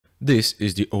This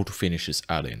is the Auto Finishes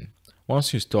add-in.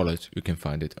 Once you install it, you can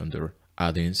find it under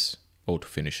Add-ins, Auto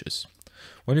Finishes.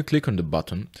 When you click on the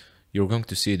button, you're going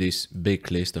to see this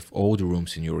big list of all the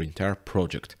rooms in your entire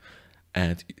project.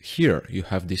 And here you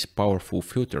have this powerful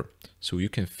filter, so you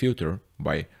can filter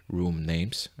by room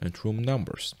names and room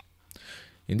numbers.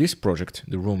 In this project,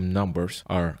 the room numbers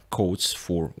are codes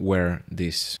for where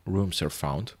these rooms are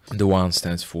found. The one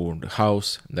stands for the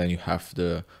house, then you have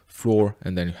the floor,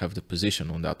 and then you have the position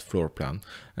on that floor plan.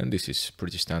 And this is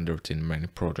pretty standard in many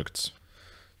projects.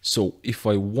 So if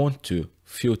I want to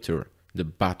filter the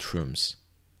bathrooms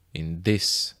in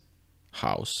this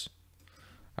house,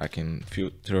 I can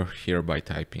filter here by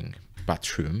typing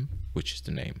bathroom, which is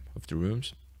the name of the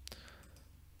rooms.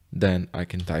 Then I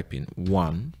can type in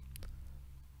 1.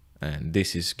 And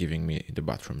this is giving me the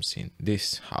bathrooms in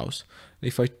this house.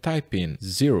 If I type in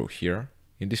 0 here,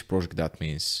 in this project, that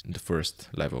means the first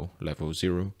level, level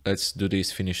 0. Let's do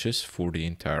these finishes for the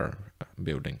entire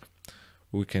building.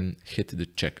 We can hit the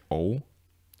check all,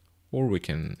 or we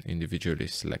can individually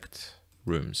select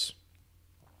rooms.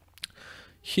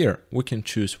 Here we can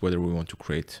choose whether we want to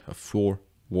create a floor,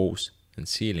 walls and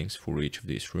ceilings for each of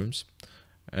these rooms.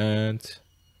 And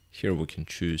here we can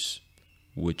choose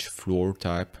which floor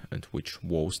type and which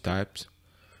walls types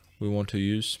we want to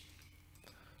use.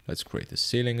 Let's create a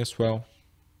ceiling as well.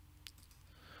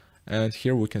 And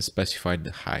here we can specify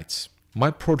the heights.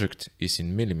 My project is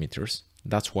in millimeters.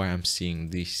 That's why I'm seeing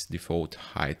these default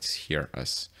heights here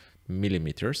as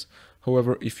millimeters.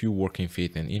 However, if you work in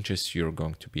feet and inches, you're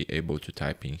going to be able to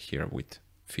type in here with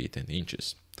feet and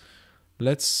inches.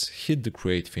 Let's hit the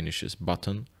Create Finishes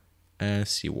button and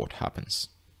see what happens.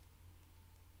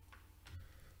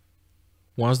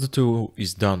 Once the tool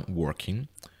is done working,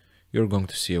 you're going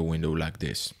to see a window like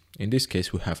this. In this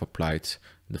case, we have applied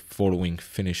the following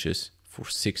finishes for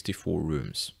 64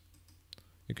 rooms.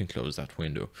 You can close that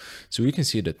window. So we can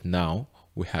see that now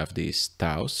we have these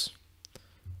tiles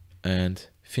and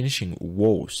finishing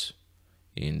walls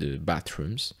in the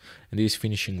bathrooms, and these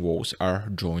finishing walls are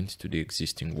joined to the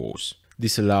existing walls.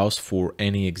 This allows for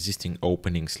any existing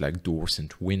openings like doors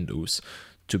and windows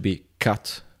to be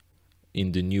cut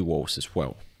in the new walls as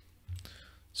well.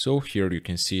 So here you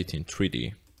can see it in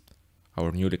 3D,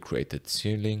 our newly created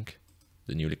ceiling,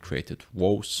 the newly created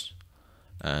walls,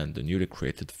 and the newly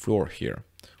created floor here,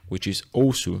 which is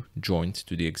also joined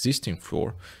to the existing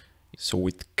floor, so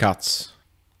it cuts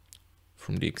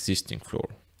from the existing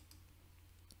floor.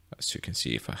 As you can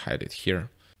see if I hide it here.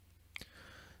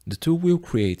 The tool will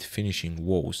create finishing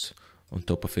walls on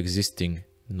top of existing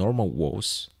normal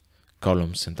walls,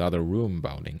 columns and other room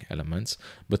bounding elements,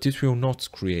 but it will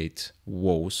not create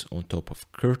walls on top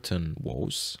of curtain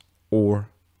walls or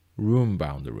room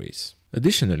boundaries.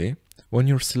 Additionally, when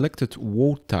your selected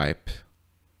wall type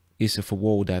is of a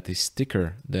wall that is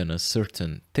thicker than a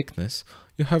certain thickness,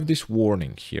 you have this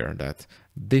warning here that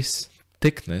this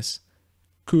thickness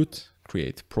could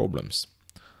create problems.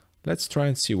 Let's try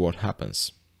and see what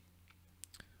happens.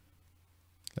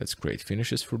 Let's create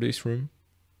finishes for this room.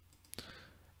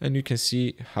 And you can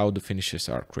see how the finishes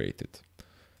are created.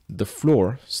 The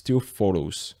floor still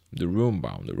follows the room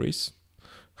boundaries.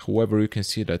 However, you can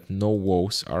see that no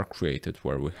walls are created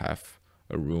where we have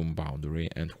a room boundary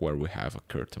and where we have a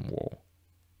curtain wall.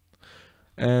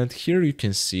 And here you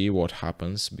can see what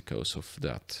happens because of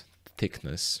that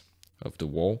thickness of the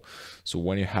wall. So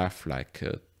when you have like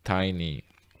tiny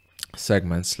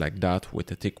segments like that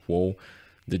with a thick wall,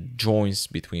 the joints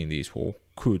between these walls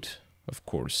could, of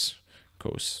course,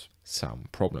 cause some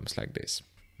problems like this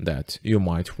that you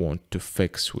might want to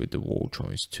fix with the wall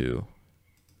joints too.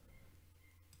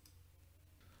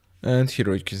 And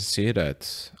here you can see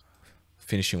that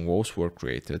finishing walls were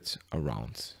created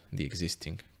around the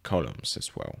existing columns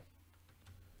as well.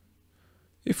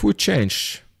 If we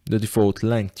change the default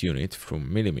length unit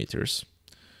from millimeters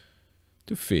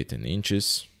to feet and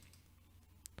inches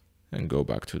and go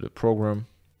back to the program,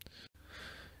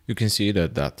 you can see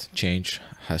that that change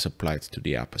has applied to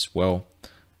the app as well,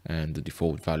 and the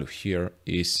default value here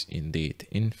is indeed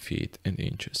in feet and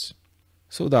inches.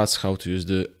 So that's how to use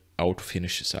the Auto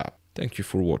Finishes app. Thank you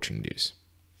for watching this.